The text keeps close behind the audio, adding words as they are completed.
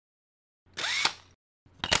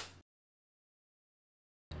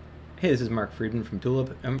Hey, this is Mark Friedman from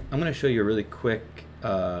Tulip. I'm going to show you a really quick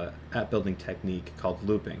app building technique called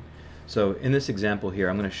looping. So in this example here,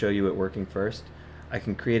 I'm going to show you it working first. I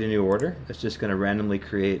can create a new order that's just going to randomly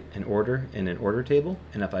create an order in an order table,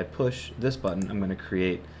 and if I push this button, I'm going to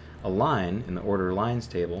create a line in the order lines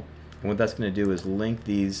table, and what that's going to do is link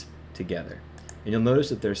these together. And you'll notice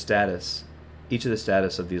that their status, each of the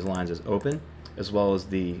status of these lines is open, as well as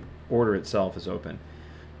the order itself is open.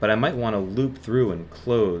 But I might want to loop through and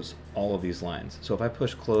close all of these lines. So if I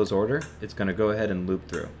push close order, it's going to go ahead and loop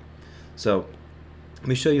through. So let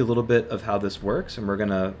me show you a little bit of how this works, and we're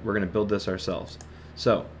gonna build this ourselves.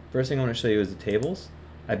 So first thing I want to show you is the tables.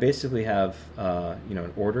 I basically have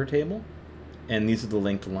an order table, and these are the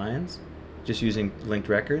linked lines, just using linked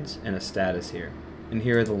records and a status here. And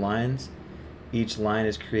here are the lines. Each line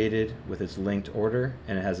is created with its linked order,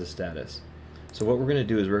 and it has a status. So what we're going to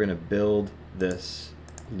do is we're going to build this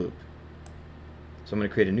loop. So I'm going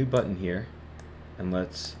to create a new button here, and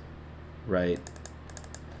let's write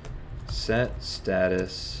set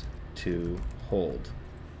status to hold.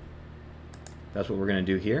 That's what we're going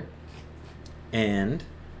to do here. And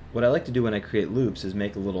what I like to do when I create loops is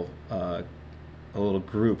make a little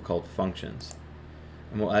group called functions.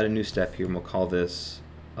 And we'll add a new step here, and we'll call this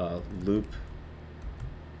loop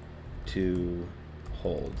to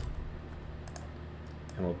hold.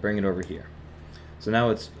 And we'll bring it over here. So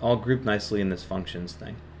now it's all grouped nicely in this functions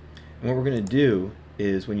thing. And what we're going to do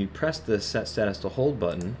is when you press the set status to hold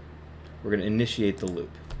button, we're going to initiate the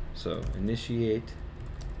loop. So initiate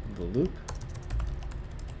the loop.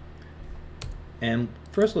 And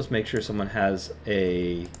first let's make sure someone has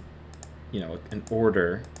an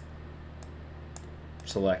order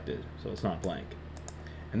selected, so it's not blank.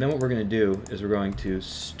 And then what we're going to do is we're going to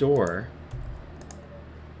store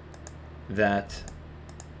that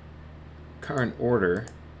current order.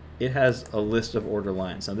 It has a list of order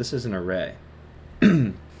lines. Now this is an array,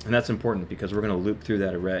 and that's important because we're going to loop through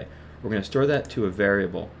that array. We're going to store that to a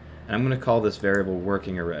variable, and I'm going to call this variable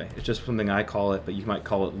working array. It's just something I call it, but you might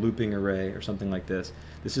call it looping array or something like this.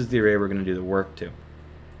 This is the array we're going to do the work to.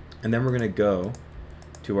 And then we're going to go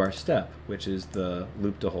to our step, which is the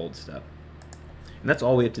loop to hold step. And that's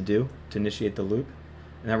all we have to do to initiate the loop.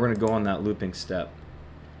 And now we're going to go on that looping step.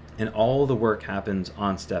 And all the work happens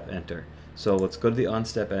on step enter. So let's go to the on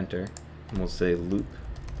step enter, and we'll say loop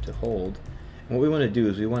to hold. And what we want to do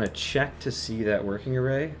is we want to check to see that working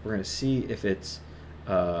array. We're going to see if it's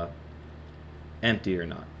empty or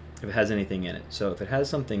not, if it has anything in it. So if it has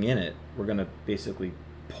something in it, we're going to basically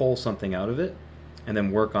pull something out of it and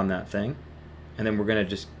then work on that thing. And then we're going to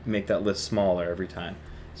just make that list smaller every time.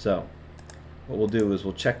 So what we'll do is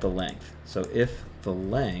we'll check the length. So if the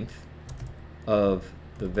length of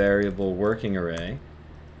the variable working array,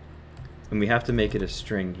 and we have to make it a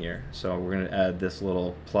string here, so we're going to add this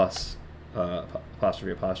little plus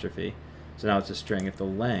apostrophe. So now it's a string. If the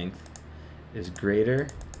length is greater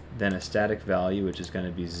than a static value, which is going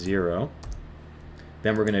to be 0,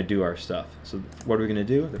 then we're going to do our stuff. So what are we going to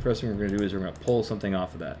do? The first thing we're going to do is we're going to pull something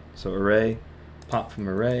off of that. So array, pop from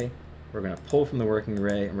array, we're going to pull from the working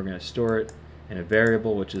array, and we're going to store it in a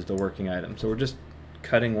variable, which is the working item. So we're just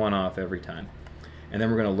cutting one off every time. And then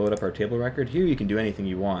we're going to load up our table record. Here you can do anything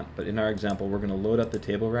you want, but in our example we're going to load up the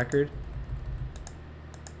table record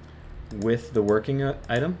with the working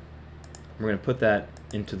item. We're going to put that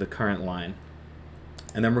into the current line,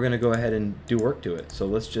 and then we're going to go ahead and do work to it. So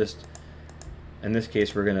let's just, in this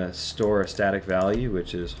case, we're going to store a static value,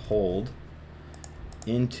 which is hold,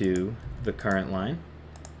 into the current line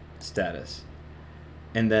status.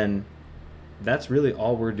 And then that's really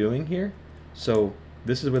all we're doing here. So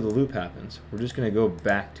this is where the loop happens. We're just going to go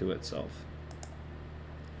back to itself.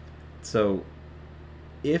 So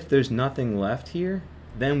if there's nothing left here,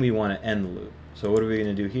 then we want to end the loop. So what are we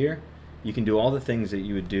going to do here? You can do all the things that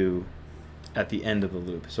you would do at the end of the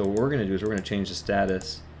loop. So what we're going to do is we're going to change the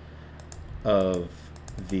status of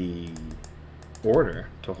the order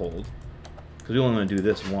to hold, because we only want to do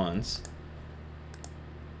this once.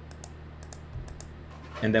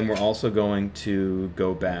 And then we're also going to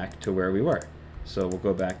go back to where we were. So we'll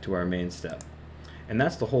go back to our main step. And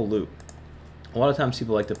that's the whole loop. A lot of times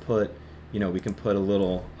people like to put, we can put a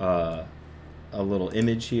little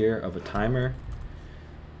image here of a timer.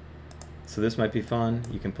 So this might be fun.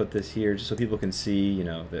 You can put this here just so people can see,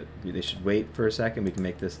 that they should wait for a second. We can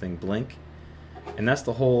make this thing blink. And that's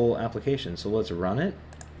the whole application. So let's run it,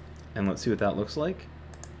 and let's see what that looks like.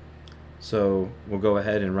 So we'll go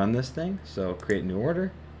ahead and run this thing. So create new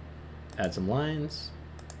order, add some lines,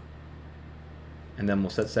 and then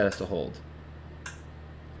we'll set status to hold.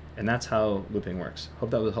 And that's how looping works.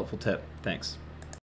 Hope that was a helpful tip. Thanks.